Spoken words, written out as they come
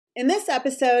In this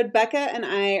episode, Becca and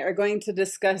I are going to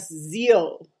discuss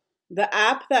Zeal, the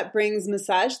app that brings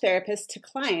massage therapists to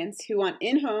clients who want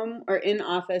in-home or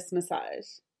in-office massage.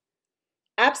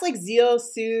 Apps like Zeal,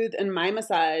 Soothe, and My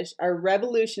Massage are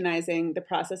revolutionizing the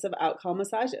process of out-call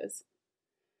massages.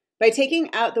 By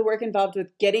taking out the work involved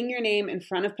with getting your name in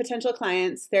front of potential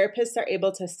clients, therapists are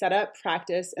able to set up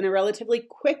practice in a relatively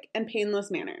quick and painless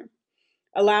manner,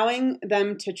 allowing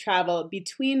them to travel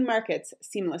between markets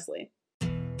seamlessly.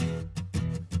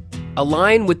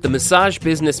 Align with the Massage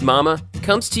Business Mama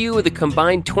comes to you with a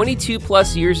combined 22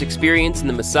 plus years experience in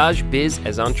the massage biz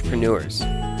as entrepreneurs,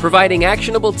 providing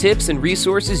actionable tips and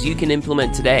resources you can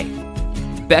implement today.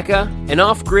 Becca, an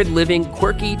off-grid living,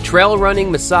 quirky,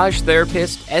 trail-running massage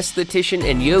therapist, esthetician,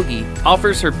 and yogi,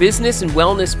 offers her business and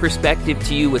wellness perspective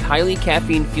to you with highly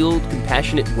caffeine-fueled,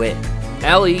 compassionate wit.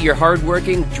 Allie, your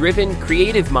hardworking, driven,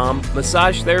 creative mom,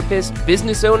 massage therapist,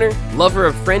 business owner, lover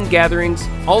of friend gatherings,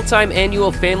 all-time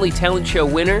annual family talent show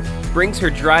winner, brings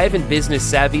her drive and business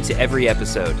savvy to every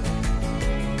episode.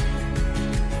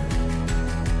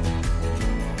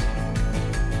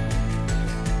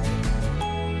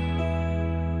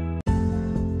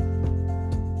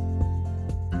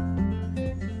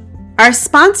 Our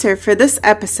sponsor for this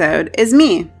episode is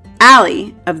me,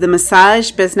 Allie of the Massage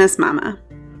Business Mama.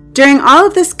 During all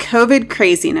of this COVID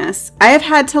craziness, I have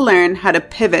had to learn how to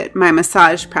pivot my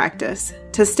massage practice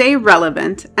to stay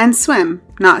relevant and swim,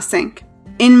 not sink.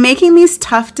 In making these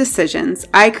tough decisions,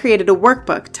 I created a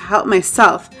workbook to help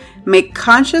myself make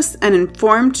conscious and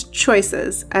informed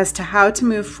choices as to how to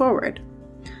move forward.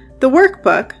 The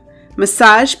workbook,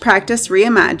 Massage Practice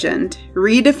Reimagined,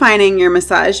 Redefining Your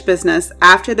Massage Business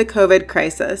After the COVID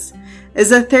Crisis,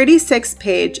 is a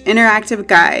 36-page interactive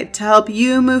guide to help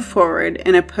you move forward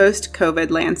in a post-COVID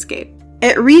landscape.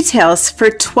 It retails for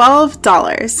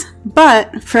 $12,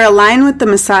 but for Align with the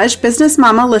Massage Business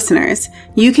Mama listeners,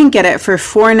 you can get it for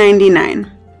 $4.99.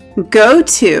 Go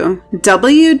to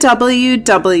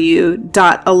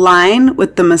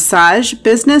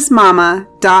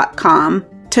www.alignwiththemassagebusinessmama.com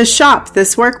to shop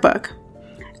this workbook.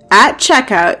 At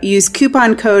checkout, use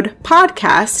coupon code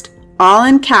PODCAST, all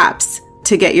in caps,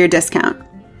 to get your discount.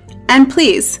 And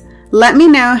please, let me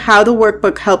know how the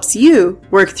workbook helps you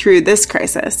work through this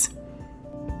crisis.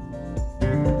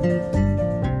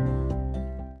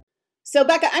 So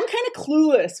Becca, I'm kind of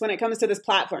clueless when it comes to this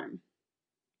platform.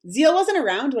 Zeal wasn't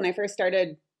around when I first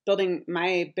started building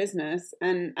my business,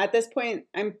 and at this point,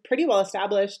 I'm pretty well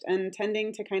established and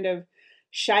tending to kind of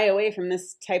shy away from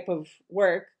this type of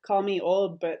work. Call me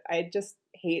old, but I just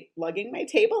hate lugging my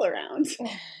table around.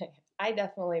 I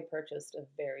definitely purchased a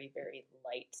very, very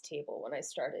light table when I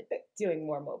started doing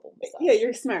more mobile massage. Yeah,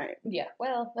 you're smart. Yeah,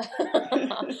 well,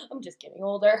 I'm just getting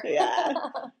older. Yeah.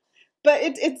 But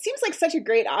it seems like such a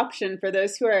great option for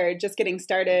those who are just getting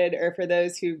started, or for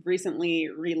those who've recently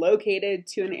relocated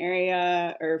to an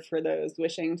area, or for those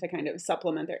wishing to kind of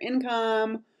supplement their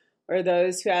income, or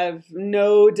those who have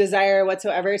no desire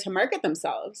whatsoever to market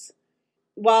themselves.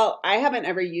 While I haven't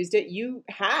ever used it, you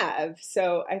have.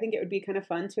 So I think it would be kind of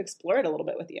fun to explore it a little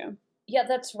bit with you. Yeah,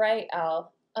 that's right,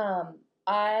 Al.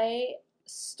 I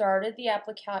started the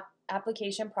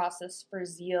application process for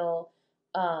Zeal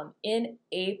in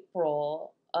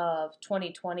April of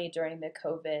 2020 during the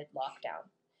COVID lockdown.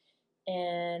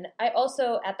 And I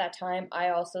also, at that time,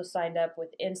 I also signed up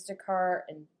with Instacart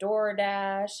and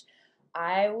DoorDash.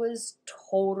 I was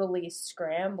totally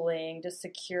scrambling to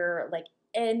secure like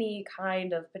any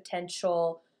kind of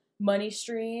potential money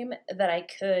stream that I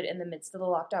could in the midst of the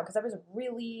lockdown, because I was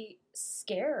really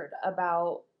scared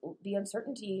about the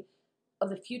uncertainty of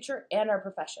the future and our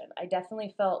profession. I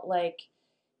definitely felt like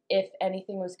if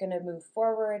anything was going to move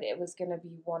forward, it was going to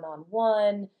be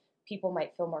one-on-one. People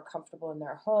might feel more comfortable in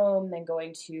their home than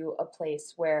going to a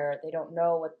place where they don't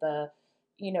know what the,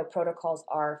 protocols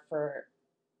are for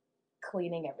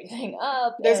cleaning everything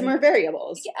up. There's more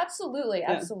variables. Yeah, absolutely.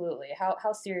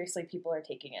 How seriously people are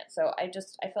taking it. So I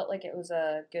felt like it was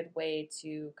a good way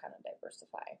to kind of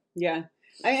diversify. Yeah.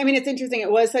 I mean, it's interesting. It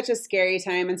was such a scary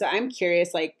time. And so I'm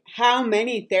curious, like, how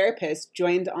many therapists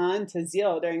joined on to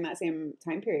Zeal during that same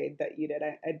time period that you did?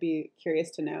 I'd be curious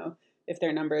to know if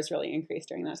their numbers really increased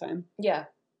during that time. Yeah,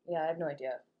 I have no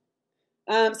idea.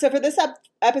 So for this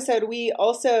episode, we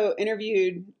also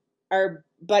interviewed our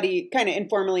buddy, kind of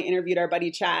informally interviewed our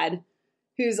buddy Chad,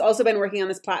 who's also been working on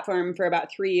this platform for about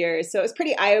 3 years. So it was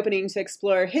pretty eye-opening to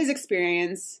explore his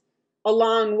experience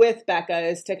along with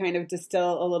Becca's, to kind of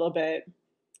distill a little bit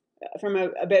from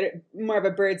a bit more of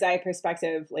a bird's eye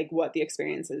perspective, like what the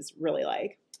experience is really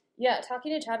like. Yeah,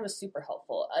 talking to Chad was super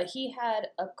helpful. He had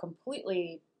a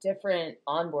completely different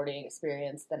onboarding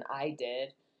experience than I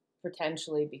did.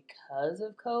 potentially because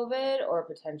of COVID or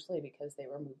potentially because they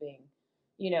were moving,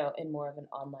 in more of an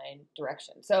online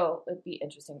direction. So it'd be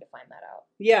interesting to find that out.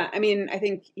 Yeah. I mean, I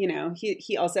think,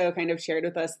 he also kind of shared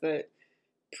with us that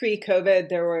pre-COVID,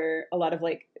 there were a lot of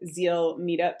like Zeal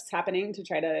meetups happening to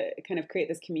try to kind of create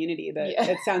this community that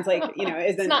it sounds like,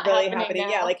 isn't really happening.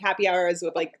 Yeah. Like happy hours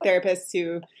with like therapists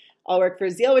who all work for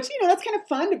Zeal, which, that's kind of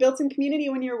fun to build some community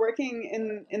when you're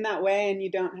working in that way and you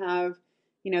don't have,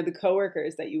 the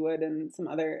coworkers that you would in some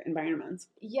other environments.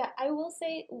 Yeah. I will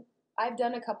say I've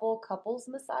done a couple couples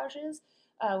massages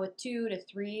with 2 to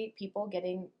 3 people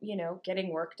getting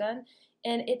work done.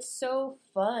 And it's so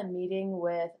fun meeting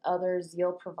with other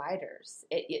Zeal providers.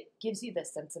 It gives you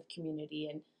this sense of community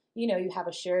and, you have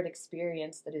a shared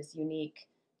experience that is unique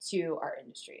to our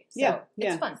industry. So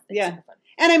it's fun. It's super fun.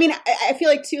 And I mean, I feel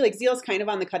like too, like Zeal's kind of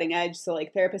on the cutting edge. So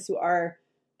like therapists who are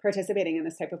participating in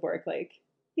this type of work, like,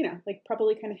 like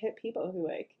probably kind of hit people who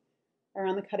like are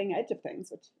on the cutting edge of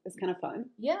things, which is kind of fun.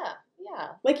 Yeah. Yeah.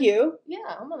 Like you.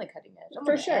 Yeah. I'm on the cutting edge. I'm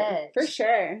for on the sure. edge. For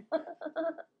sure.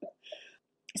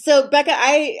 So Becca,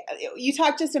 you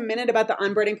talked just a minute about the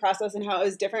onboarding process and how it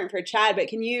was different for Chad, but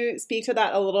can you speak to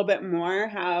that a little bit more,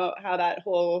 how that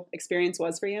whole experience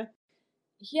was for you?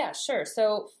 Yeah, sure.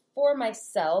 So for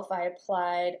myself, I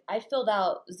filled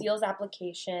out Zeal's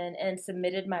application and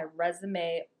submitted my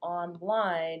resume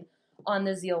online on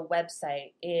the Zeal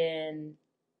website in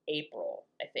April,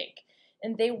 I think.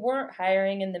 And they weren't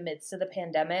hiring in the midst of the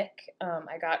pandemic.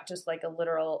 I got just like a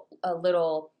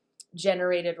little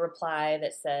generated reply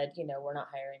that said, we're not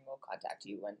hiring, we'll contact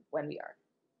you when we are.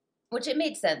 Which it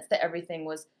made sense that everything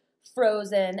was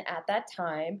frozen at that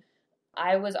time.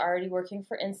 I was already working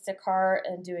for Instacart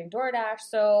and doing DoorDash,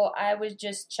 so I would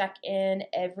just check in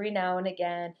every now and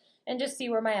again and just see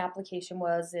where my application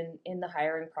was in the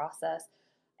hiring process.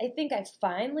 I think I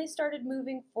finally started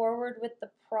moving forward with the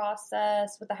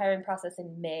hiring process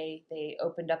in May. They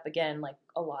opened up again, like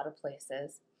a lot of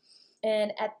places.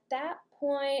 And at that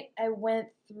point, I went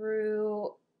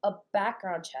through a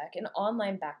background check, an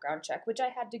online background check, which I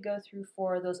had to go through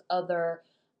for those other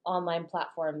online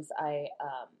platforms I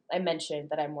mentioned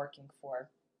that I'm working for.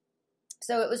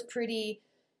 So it was pretty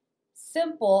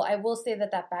simple. I will say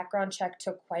that background check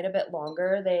took quite a bit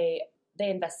longer. They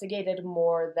investigated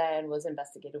more than was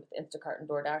investigated with Instacart and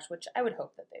DoorDash, which I would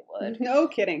hope that they would. No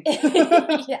kidding.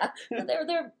 Yeah,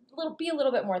 they're be a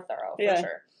little bit more thorough for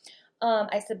sure.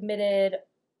 I submitted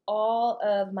all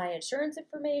of my insurance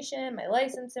information, my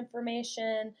license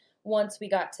information, once we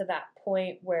got to that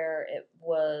point where it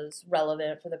was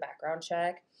relevant for the background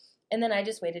check. And then I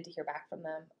just waited to hear back from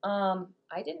them.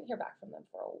 I didn't hear back from them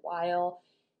for a while.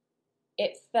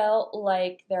 It felt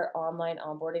like their online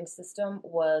onboarding system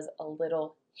was a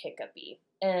little hiccupy.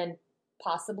 And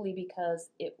possibly because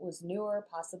it was newer,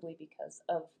 possibly because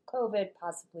of COVID,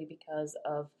 possibly because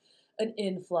of an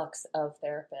influx of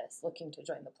therapists looking to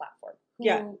join the platform. Who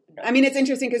knows? I mean, it's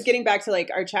interesting because getting back to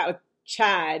like our chat with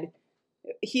Chad,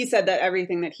 he said that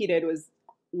everything that he did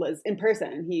was in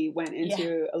person. He went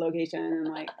into a location and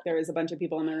like there was a bunch of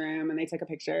people in the room and they took a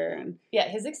picture. And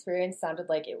his experience sounded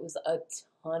like it was a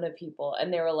ton of people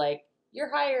and they were like, "You're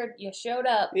hired, you showed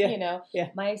up."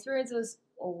 My experience was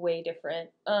way different.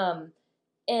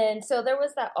 And so there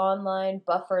was that online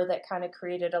buffer that kind of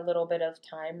created a little bit of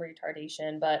time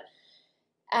retardation. But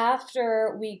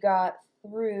after we got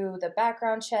through the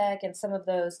background check and some of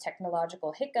those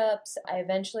technological hiccups, I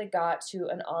eventually got to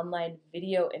an online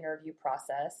video interview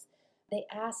process. They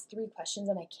asked 3 questions,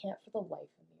 and I can't for the life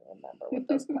of me remember what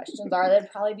those questions are. That'd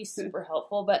probably be super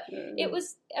helpful, but it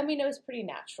was pretty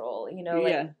natural,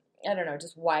 I don't know,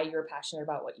 just why you're passionate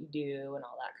about what you do and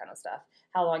all that kind of stuff,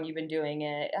 how long you've been doing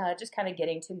it, just kind of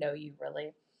getting to know you,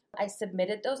 really. I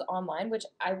submitted those online, which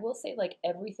I will say, like,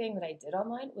 everything that I did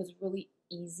online was really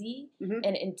easy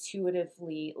and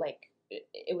intuitively, like,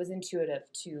 it was intuitive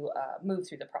to move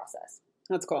through the process.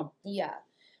 That's cool. Yeah.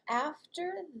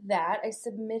 After that, I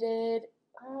submitted,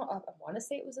 I want to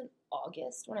say it was in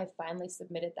August when I finally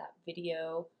submitted that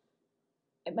video.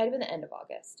 It might have been the end of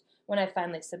August when I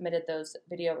finally submitted those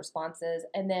video responses.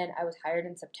 And then I was hired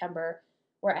in September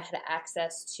where I had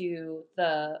access to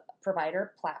the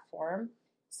provider platform.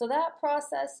 So that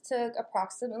process took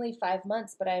approximately 5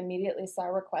 months, but I immediately saw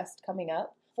a request coming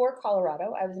up for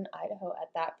Colorado. I was in Idaho at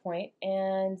that point,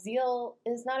 and Zeal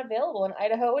is not available in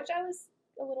Idaho, which I was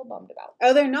a little bummed about.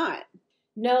 Oh, they're not?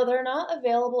 No, they're not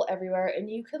available everywhere,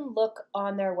 and you can look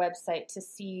on their website to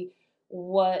see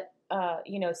what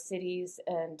cities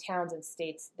and towns and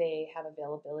states they have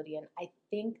availability in. I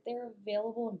think they're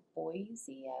available in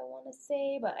Boise, I want to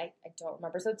say, but I don't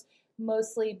remember. So it's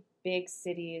mostly big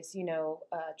cities,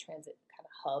 transit kind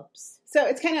of hubs. So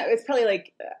it's probably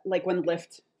like when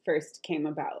Lyft first came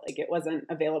about. Like, it wasn't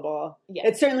available. Yeah.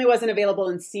 It certainly wasn't available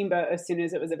in Steamboat as soon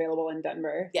as it was available in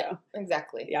Denver. Yeah, so.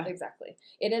 exactly. Yeah. Exactly.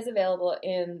 It is available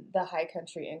in the high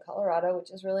country in Colorado,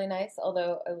 which is really nice,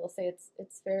 although I will say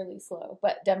it's fairly slow.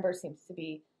 But Denver seems to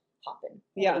be popping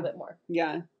a little bit more.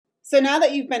 Yeah. So now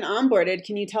that you've been onboarded,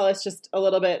 can you tell us just a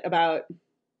little bit about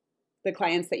the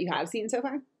clients that you have seen so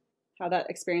far? How that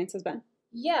experience has been?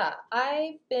 Yeah,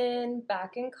 I've been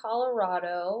back in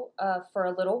Colorado for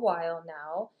a little while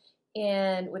now,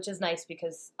 and which is nice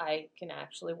because I can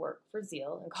actually work for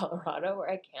Zeal in Colorado, where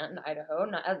I can't in Idaho,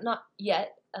 not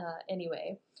yet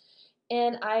anyway.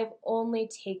 And I've only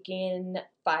taken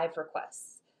 5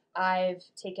 requests. I've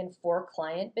taken 4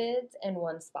 client bids and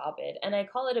 1 spa bid, and I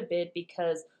call it a bid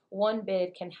because one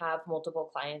bid can have multiple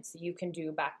clients, so you can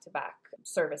do back-to-back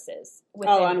services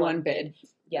within on one bid.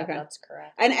 Yeah, okay. That's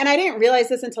correct. And I didn't realize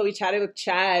this until we chatted with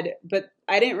Chad, but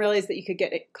I didn't realize that you could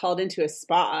get called into a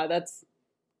spa. That's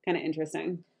kind of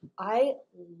interesting. I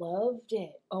loved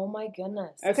it. Oh my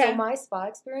goodness. Okay. So my spa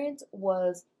experience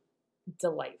was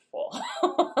delightful.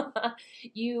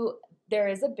 There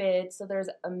is a bid, so there's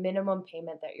a minimum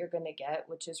payment that you're going to get,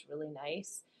 which is really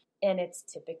nice. And it's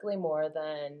typically more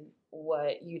than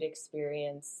what you'd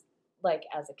experience like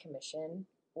as a commission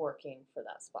working for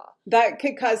that spa. That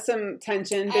could cause some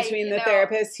tension between the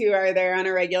therapists who are there on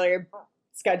a regular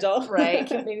schedule. Right.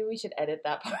 Maybe we should edit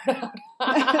that part out.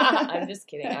 I'm just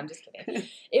kidding.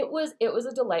 It was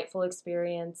a delightful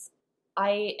experience.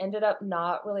 I ended up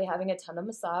not really having a ton of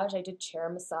massage. I did chair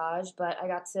massage, but I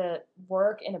got to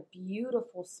work in a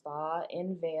beautiful spa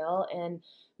in Vail and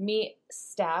meet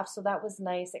staff, so that was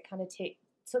nice. It kind of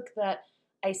took that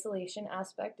isolation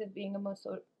aspect of being a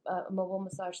mobile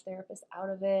massage therapist out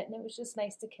of it, and it was just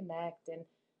nice to connect. And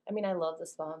I mean, I love the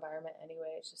spa environment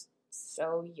anyway. It's just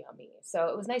so yummy. So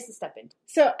it was nice to step into.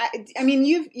 So I mean,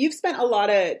 you've spent a lot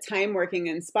of time working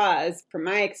in spas. From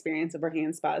my experience of working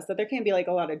in spas, that there can be like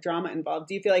a lot of drama involved.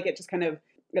 Do you feel like it just kind of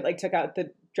like took out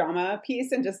the drama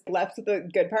piece and just left the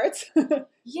good parts?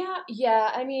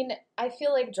 Yeah. I mean, I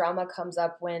feel like drama comes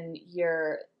up when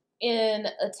you're in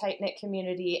a tight-knit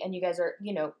community and you guys are,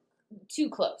 too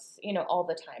close, all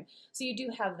the time. So you do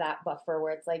have that buffer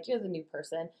where it's like you're the new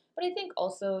person. But I think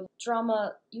also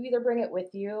drama, you either bring it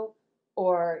with you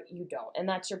or you don't, and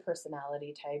that's your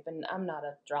personality type. And I'm not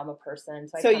a drama person,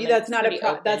 so that's not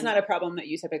a problem that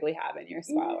you typically have in your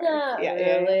spa work. Not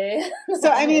really. Yeah. So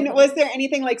I mean, was there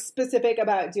anything like specific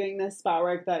about doing this spa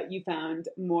work that you found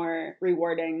more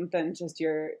rewarding than just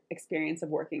your experience of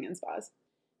working in spas?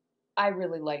 I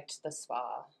really liked the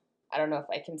spa. I don't know if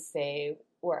I can say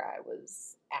where I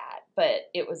was at, but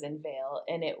it was in Vail,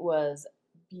 and it was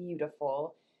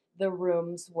beautiful. The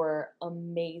rooms were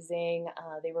amazing.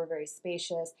 They were very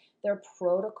spacious. Their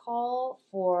protocol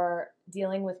for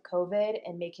dealing with COVID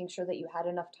and making sure that you had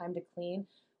enough time to clean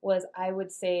was, I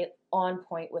would say, on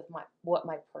point with what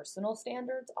my personal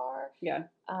standards are. Yeah.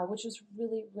 Which was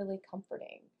really, really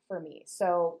comforting for me.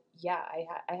 So yeah,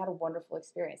 I had a wonderful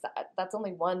experience. That's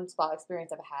only one spa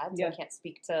experience I've had, so I can't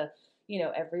speak to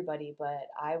everybody, but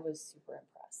I was super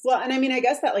impressed. Well, and I mean, I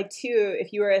guess that like too,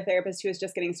 if you were a therapist who was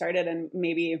just getting started and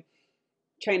maybe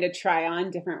trying to try on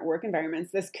different work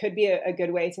environments, this could be a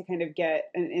good way to kind of get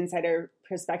an insider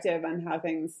perspective on how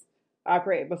things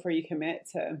operate before you commit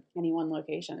to any one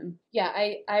location. Yeah,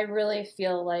 I really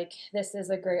feel like this is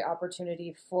a great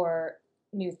opportunity for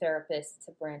new therapists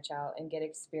to branch out and get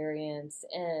experience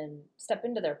and step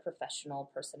into their professional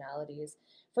personalities.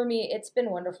 For me, it's been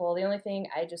wonderful. The only thing,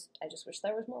 I just wish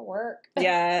there was more work.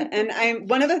 Yeah, and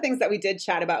one of the things that we did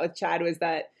chat about with Chad was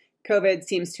that COVID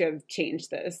seems to have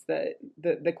changed this.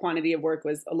 The quantity of work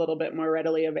was a little bit more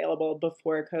readily available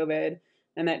before COVID,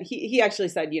 and that he actually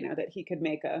said, that he could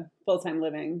make a full-time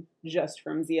living just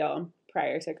from Zeal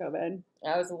prior to COVID.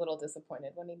 I was a little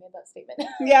disappointed when he made that statement.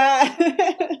 Yeah.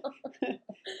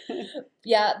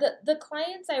 Yeah, the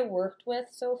clients I worked with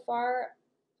so far,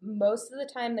 most of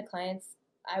the time the clients,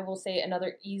 I will say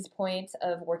another ease point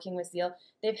of working with Zeal,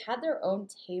 they've had their own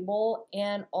table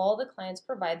and all the clients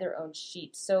provide their own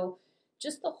sheets. So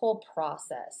just the whole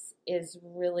process is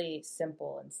really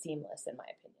simple and seamless in my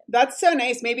opinion. That's so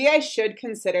nice. Maybe I should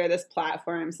consider this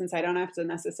platform since I don't have to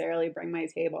necessarily bring my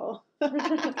table.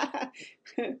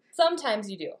 Sometimes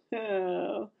you do.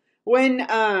 Oh. When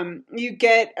you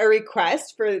get a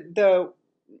request for the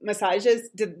massages,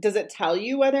 does it tell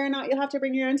you whether or not you'll have to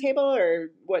bring your own table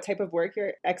or what type of work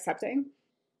you're accepting?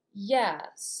 Yeah,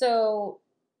 so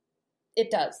it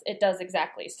does. It does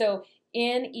exactly. So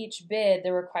In each bid,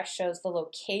 the request shows the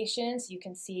locations. You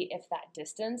can see if that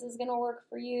distance is going to work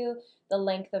for you, the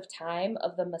length of time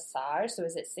of the massage. So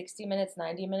is it 60 minutes,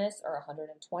 90 minutes, or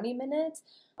 120 minutes?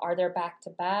 Are there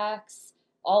back-to-backs?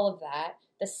 All of that.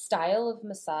 The style of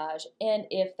massage, and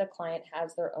if the client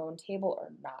has their own table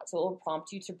or not. So it will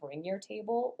prompt you to bring your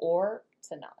table or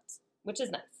to not, which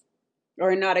is nice.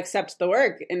 Or not accept the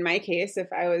work. In my case,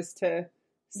 if I was to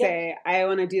say, I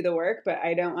want to do the work, but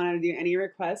I don't want to do any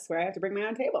requests where I have to bring my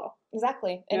own table.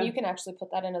 Exactly. And you can actually put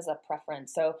that in as a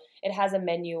preference. So it has a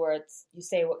menu where you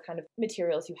say what kind of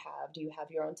materials you have. Do you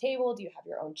have your own table? Do you have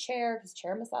your own chair? Because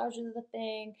chair massage is the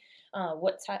thing.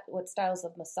 What styles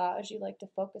of massage you like to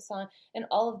focus on. And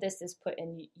all of this is put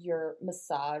in your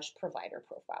massage provider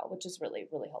profile, which is really,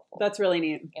 really helpful. That's really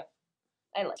neat. Yep.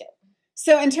 I like it.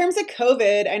 So in terms of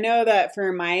COVID, I know that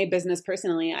for my business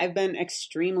personally, I've been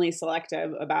extremely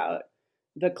selective about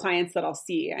the clients that I'll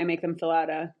see. I make them fill out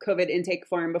a COVID intake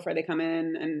form before they come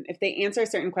in. And if they answer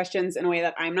certain questions in a way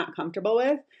that I'm not comfortable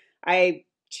with, I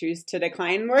choose to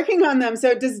decline working on them.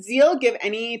 So does Zeal give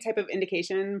any type of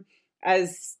indication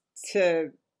as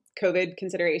to COVID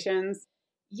considerations?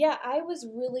 Yeah, I was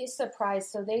really surprised.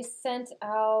 So they sent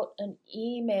out an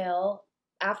email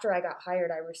after I got hired.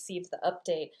 I received the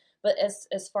update. But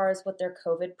as far as what their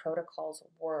COVID protocols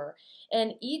were.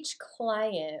 And each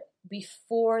client,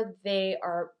 before they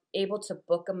are able to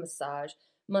book a massage,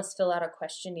 must fill out a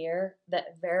questionnaire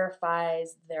that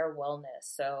verifies their wellness.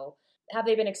 So have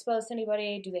they been exposed to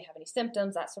anybody? Do they have any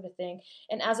symptoms? That sort of thing.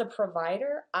 And as a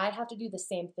provider, I have to do the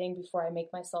same thing before I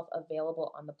make myself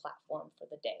available on the platform for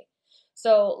the day.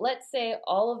 So let's say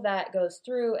all of that goes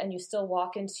through and you still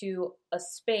walk into a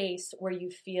space where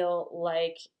you feel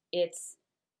like it's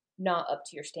not up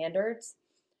to your standards.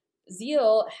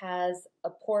 Zeal has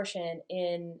a portion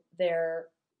in their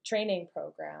training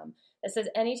program that says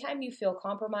anytime you feel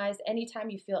compromised,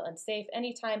 anytime you feel unsafe,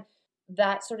 anytime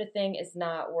that sort of thing is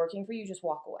not working for you, just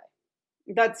walk away.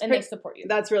 They support you.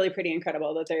 That's really pretty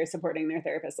incredible that they're supporting their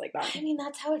therapists like that. I mean,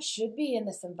 that's how it should be in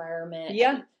this environment. Yeah.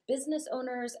 I mean, business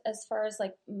owners, as far as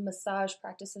like massage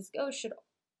practices go, should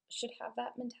have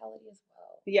that mentality as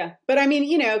well. Yeah. But I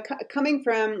mean, coming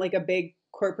from like a big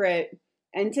corporate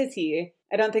entity,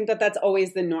 I don't think that that's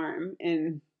always the norm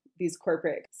in these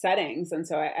corporate settings. And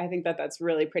so I think that that's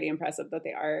really pretty impressive that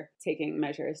they are taking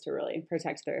measures to really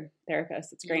protect their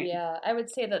therapists. It's great. Yeah, I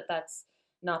would say that that's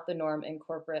not the norm in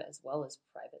corporate as well as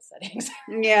private settings.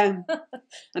 Yeah,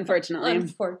 unfortunately.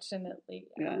 Unfortunately.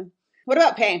 Yeah. What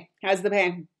about pay? How's the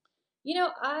pay?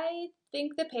 I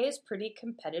think the pay is pretty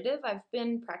competitive. I've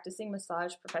been practicing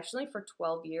massage professionally for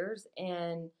 12 years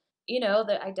and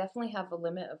that I definitely have a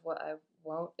limit of what I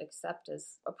won't accept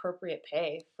as appropriate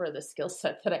pay for the skill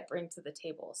set that I bring to the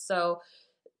table. So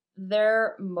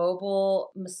their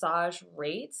mobile massage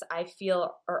rates, I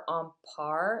feel, are on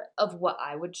par of what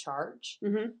I would charge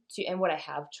and what I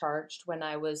have charged when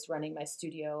I was running my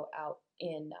studio out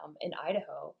in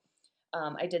Idaho.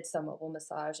 I did some mobile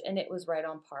massage and it was right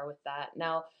on par with that.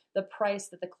 Now, the price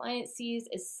that the client sees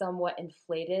is somewhat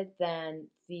inflated than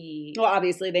the... Well,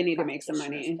 obviously they need to make some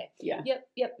money. Pay. Yeah.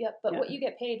 Yep. But what you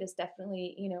get paid is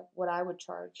definitely, what I would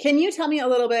charge. Can you tell me a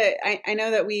little bit, I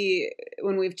know that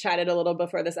when we've chatted a little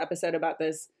before this episode about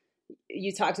this,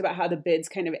 you talked about how the bids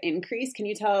kind of increase. Can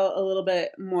you tell a little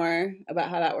bit more about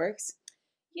how that works?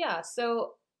 Yeah.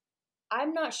 So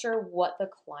I'm not sure what the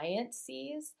client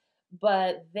sees,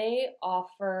 but they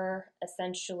offer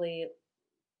essentially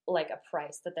like a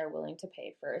price that they're willing to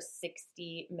pay for a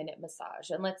 60-minute massage.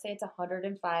 And let's say it's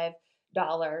 $105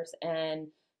 and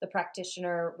the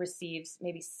practitioner receives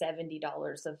maybe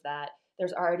 $70 of that.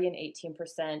 There's already an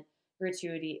 18%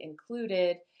 gratuity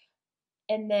included.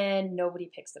 And then nobody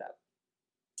picks it up.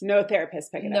 No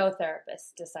therapist pick it up. No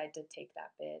therapists decide to take that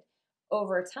bid.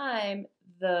 Over time,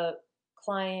 the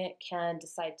client can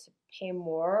decide to pay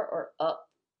more or up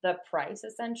the price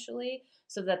essentially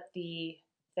so that the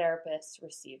therapist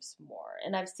receives more.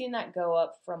 And I've seen that go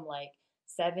up from like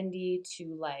 $70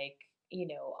 to like,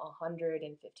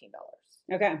 $115.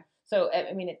 Okay. So,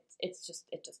 I mean, it just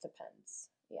depends.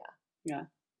 Yeah. Yeah.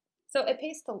 So it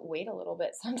pays to wait a little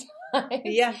bit sometimes.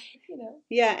 Yeah.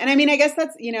 Yeah. And I mean, I guess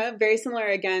that's, very similar,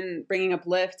 again, bringing up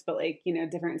Lyft, but like,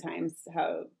 different times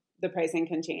how the pricing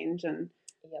can change and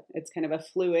it's kind of a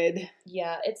fluid.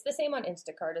 Yeah. It's the same on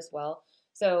Instacart as well.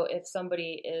 So if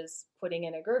somebody is putting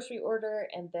in a grocery order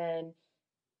and then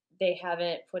they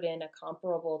haven't put in a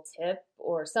comparable tip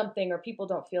or something, or people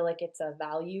don't feel like it's a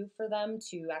value for them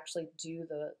to actually do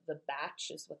the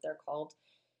batch is what they're called.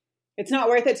 It's not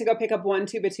worth it to go pick up one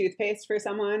tube of toothpaste for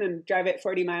someone and drive it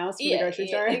 40 miles to the grocery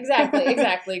store. Exactly.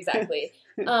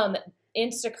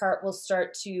 Instacart will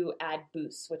start to add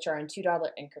boosts, which are in $2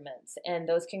 increments, and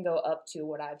those can go up to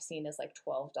what I've seen is like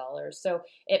 $12. So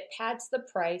it pads the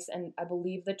price and I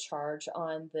believe the charge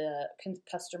on the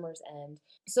customer's end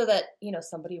so that,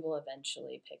 somebody will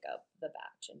eventually pick up the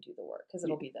batch and do the work because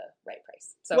it'll be the right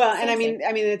price. So well, and I mean,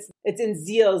 it's in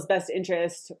Zeal's best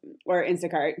interest, or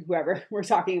Instacart, whoever we're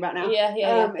talking about now.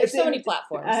 Yeah. There's so many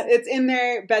platforms. It's in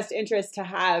their best interest to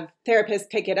have therapists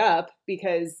pick it up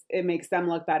because it makes them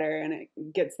look better and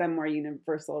it gets them more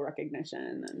universal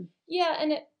recognition.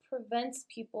 And it prevents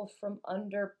people from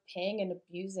underpaying and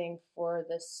abusing for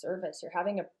this service. You're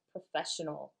having a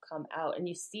professional come out and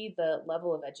you see the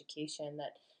level of education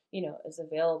that, is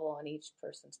available on each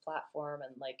person's platform.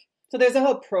 And so there's a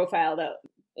whole profile that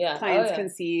clients can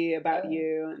see about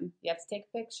you. And you have to take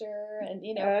a picture and,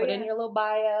 put in your little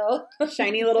bio.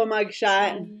 Shiny little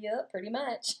mugshot. Yep, pretty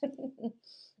much.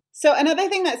 So another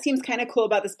thing that seems kind of cool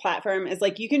about this platform is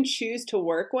you can choose to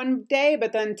work one day,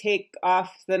 but then take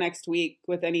off the next week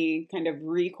with any kind of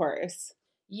recourse.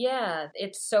 Yeah,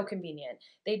 it's so convenient.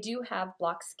 They do have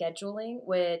block scheduling,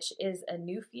 which is a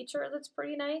new feature that's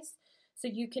pretty nice. So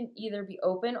you can either be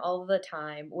open all the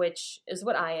time, which is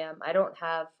what I am.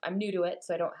 I'm new to it,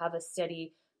 so I don't have a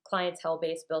steady clientele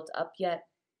base built up yet.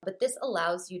 But this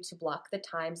allows you to block the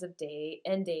times of day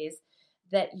and days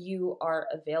that you are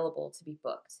available to be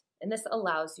booked. And this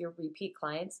allows your repeat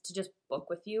clients to just book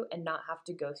with you and not have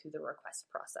to go through the request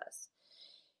process.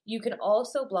 You can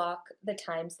also block the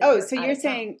times that so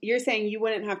you're saying you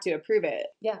wouldn't have to approve it.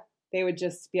 Yeah. They would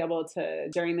just be able to,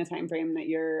 during the time frame that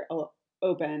you're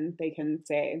open, they can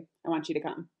say, I want you to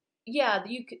come. Yeah,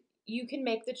 you can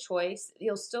make the choice.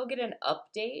 You'll still get an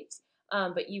update,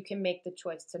 but you can make the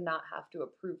choice to not have to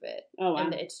approve it. Oh, wow.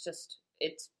 And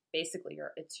it's basically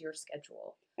your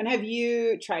schedule. And have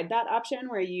you tried that option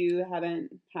where you haven't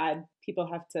had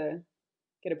people have to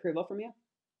get approval from you?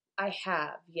 I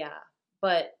have, yeah,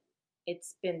 but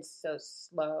it's been so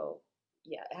slow.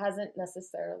 Yeah, it hasn't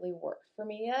necessarily worked for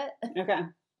me yet. Okay.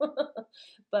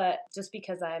 But just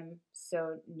because I'm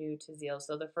so new to Zeal,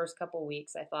 so the first couple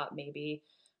weeks I thought maybe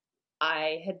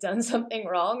I had done something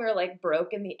wrong or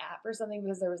broken the app or something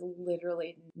because there was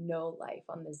literally no life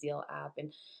on the Zeal app.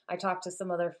 And I talked to some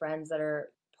other friends that are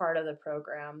part of the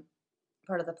program,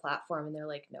 part of the platform, and they're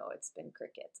like, no, it's been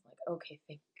crickets. I'm like, okay,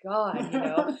 thank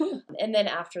God, And then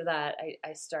after that,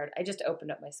 I just opened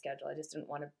up my schedule. I just didn't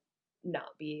want to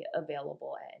not be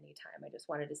available at any time. I just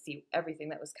wanted to see everything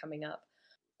that was coming up.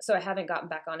 So I haven't gotten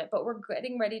back on it, but we're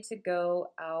getting ready to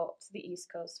go out to the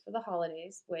East Coast for the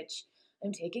holidays, which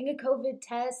I'm taking a COVID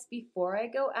test before I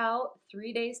go out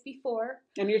 3 days before.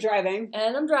 And you're driving.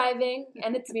 And I'm driving,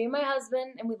 and it's me and my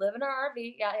husband, and we live in our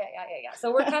RV. Yeah.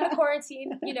 So we're kind of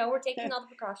quarantined, we're taking all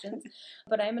the precautions.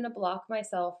 But I'm going to block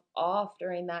myself off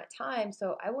during that time,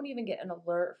 so I won't even get an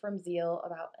alert from Zeal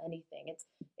about anything.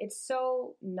 It's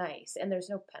so nice, and there's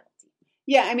no penalty.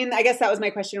 Yeah, I mean, I guess that was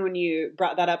my question when you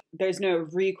brought that up. There's no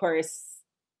recourse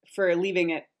for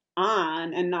leaving it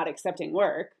on and not accepting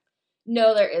work.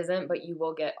 No, there isn't, but you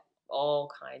will get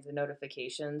all kinds of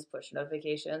notifications, push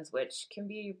notifications, which can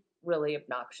be really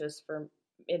obnoxious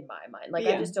in my mind.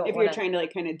 I just don't. If you're trying to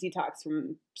kind of detox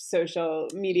from social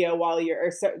media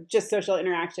just social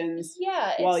interactions.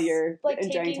 Yeah, while you're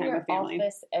enjoying time with family. Taking your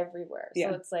office everywhere. So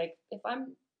it's if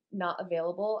I'm not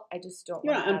available, I just don't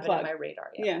want to have it on my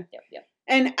radar. Yeah.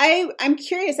 And I'm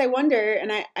curious. I wonder,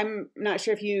 and I'm not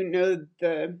sure if you know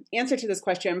the answer to this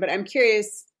question, but I'm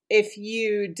curious. If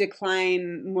you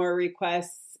decline more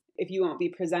requests, if you won't be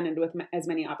presented with as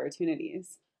many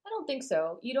opportunities. I don't think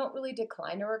so. You don't really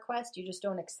decline a request. You just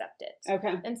don't accept it.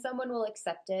 Okay. And someone will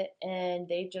accept it and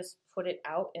they just put it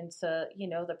out into,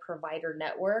 the provider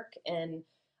network. And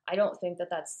I don't think that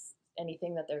that's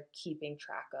anything that they're keeping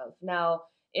track of. Now,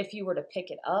 if you were to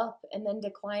pick it up and then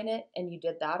decline it and you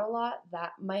did that a lot,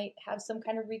 that might have some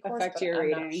kind of recourse. Affect your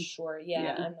rating. Not sure.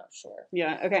 Yeah, I'm not sure.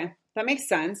 Yeah. Okay. That makes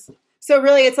sense. So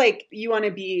really, it's you want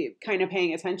to be kind of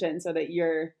paying attention so that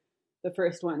you're the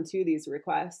first one to these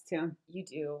requests, too. You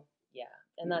do, yeah.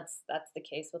 And that's the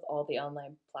case with all the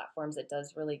online platforms. It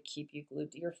does really keep you glued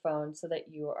to your phone so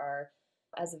that you are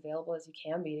as available as you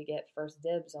can be to get first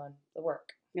dibs on the work.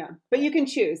 Yeah, but you can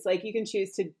choose. You can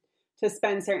choose to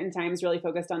spend certain times really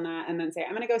focused on that and then say,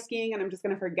 I'm going to go skiing and I'm just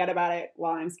going to forget about it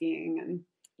while I'm skiing. And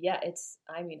yeah,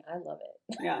 I love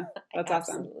it. Yeah, that's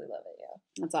awesome. I absolutely love it, yeah.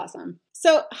 That's awesome.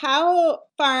 So how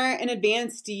far in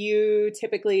advance do you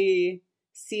typically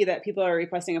see that people are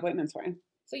requesting appointments for?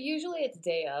 So usually it's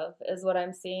day of is what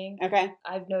I'm seeing. Okay.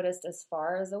 I've noticed as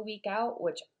far as a week out,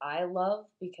 which I love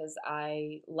because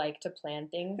I like to plan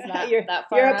things that far out. You're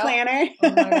a planner.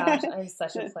 Oh my gosh, I'm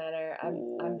such a planner.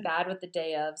 I'm bad with the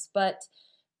day ofs, but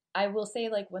I will say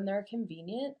like when they're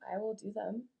convenient, I will do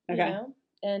them. Okay. You know?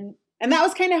 And that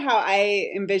was kind of how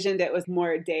I envisioned it, was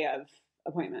more day of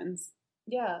appointments.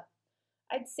 Yeah.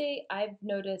 I'd say I've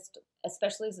noticed,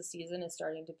 especially as the season is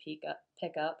starting to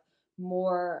pick up,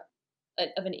 more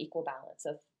of an equal balance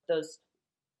of those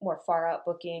more far out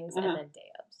bookings and then day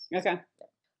ofs. Okay.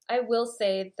 I will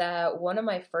say that one of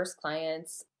my first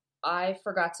clients, I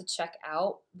forgot to check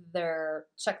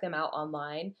them out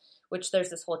online, which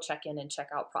there's this whole check-in and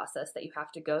check-out process that you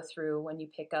have to go through when you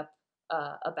pick up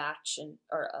a batch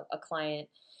or a client.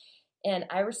 And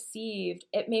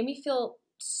it made me feel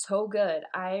so good.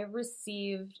 I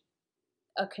received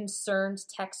a concerned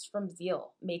text from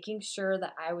Zeal, making sure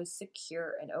that I was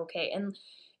secure and okay. And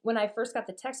when I first got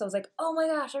the text, I was like, oh my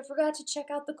gosh, I forgot to check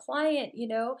out the client,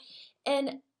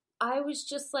 And I was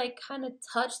just like kind of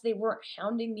touched. They weren't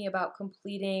hounding me about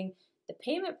completing the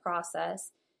payment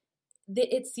process.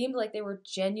 It seemed like they were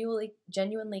genuinely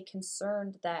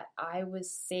concerned that I was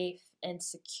safe and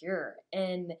secure.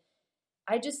 And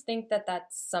I just think that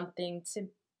that's something to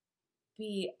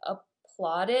be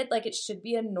applauded. Like it should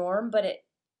be a norm, but I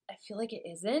feel like it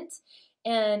isn't.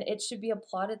 And it should be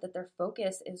applauded that their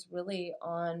focus is really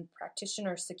on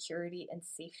practitioner security and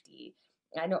safety.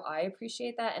 I know I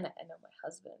appreciate that, and I know my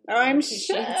husband. I'm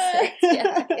sure.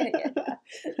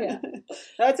 Yeah.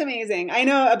 That's amazing. I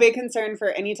know a big concern for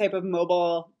any type of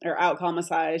mobile or out-call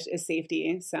massage is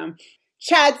safety. So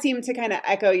Chad seemed to kind of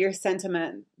echo your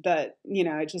sentiment that,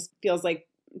 it just feels like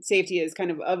safety is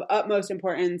kind of utmost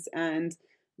importance, and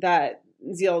that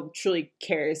Zeal truly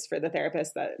cares for the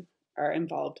therapists that are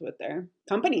involved with their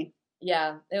company.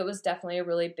 Yeah, it was definitely a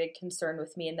really big concern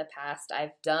with me in the past.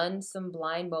 I've done some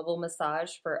blind mobile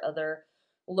massage for other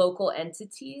local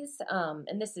entities,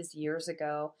 and this is years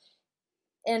ago.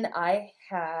 And I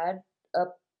had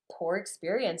a poor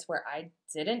experience where I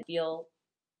didn't feel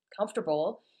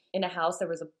comfortable in a house. There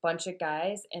was a bunch of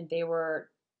guys, and they were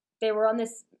on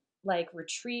this like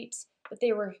retreat, but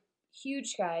they were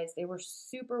huge guys. They were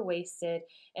super wasted,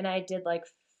 and I did like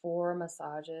 4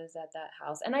 massages at that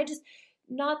house. And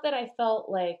not that I felt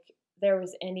like there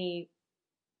was any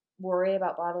worry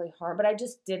about bodily harm, but I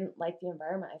just didn't like the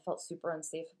environment. I felt super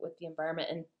unsafe with the environment,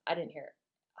 and I didn't hear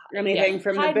anything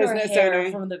from the business owner.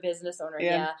 From the business owner,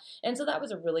 yeah. And so that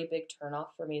was a really big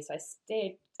turnoff for me. So I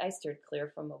steered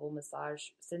clear from mobile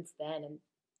massage since then, and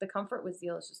the comfort with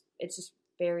Zeal it's just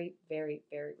very, very,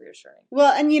 very reassuring.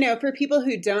 Well, and for people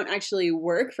who don't actually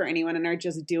work for anyone and are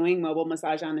just doing mobile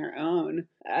massage on their own,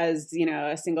 as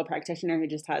a single practitioner who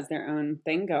just has their own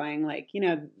thing going, like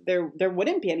there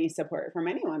wouldn't be any support from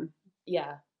anyone.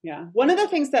 Yeah. One of the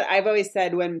things that I've always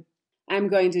said when I'm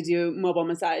going to do mobile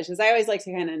massage is I always like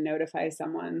to kind of notify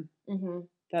someone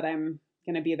that I'm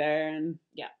going to be there, and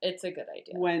it's a good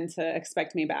idea when to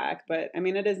expect me back. But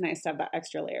it is nice to have that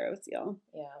extra layer of Zeal.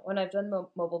 Yeah, when I've done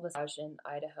mobile massage in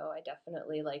Idaho, I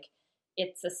definitely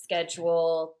it's a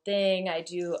schedule thing. I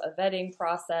do a vetting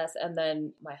process, and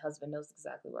then my husband knows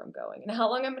exactly where I'm going and how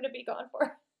long I'm going to be gone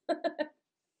for.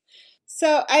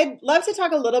 So I'd love to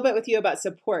talk a little bit with you about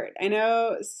support. I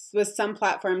know with some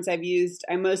platforms I've used,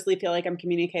 I mostly feel like I'm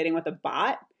communicating with a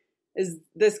bot. Is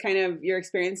this kind of your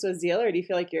experience with Zeal, or do you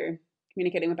feel like you're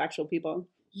communicating with actual people?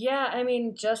 Yeah,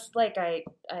 just like the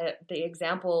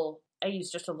example I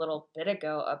used just a little bit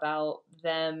ago about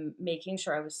them making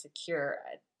sure I was secure,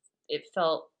 it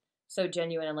felt so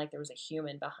genuine and like there was a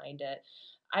human behind it.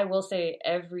 I will say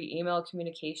every email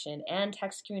communication and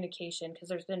text communication, because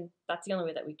that's the only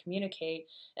way that we communicate,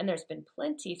 and there's been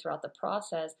plenty throughout the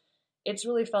process. It's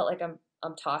really felt like I'm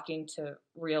talking to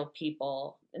real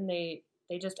people, and it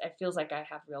feels like I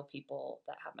have real people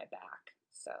that have my back.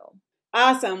 So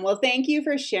awesome. Well, thank you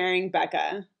for sharing,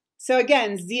 Becca. So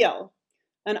again, Zeal,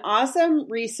 an awesome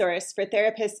resource for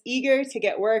therapists eager to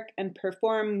get work and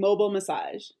perform mobile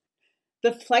massage.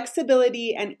 The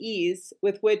flexibility and ease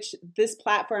with which this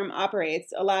platform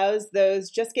operates allows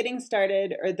those just getting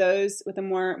started or those with a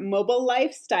more mobile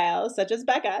lifestyle, such as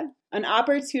Becca, an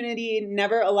opportunity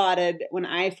never allotted when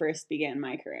I first began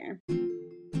my career.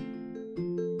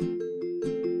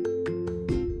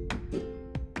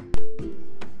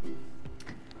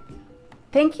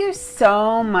 Thank you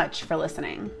so much for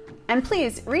listening. And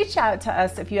please reach out to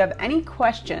us if you have any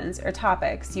questions or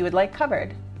topics you would like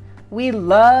covered. We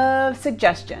love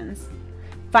suggestions.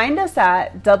 Find us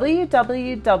at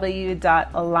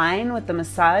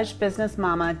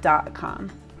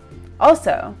www.alignwiththemassagebusinessmama.com.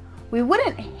 Also, We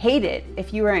wouldn't hate it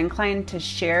if you were inclined to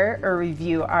share or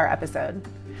review our episode.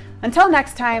 Until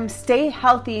next time, stay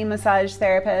healthy, massage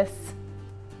therapists.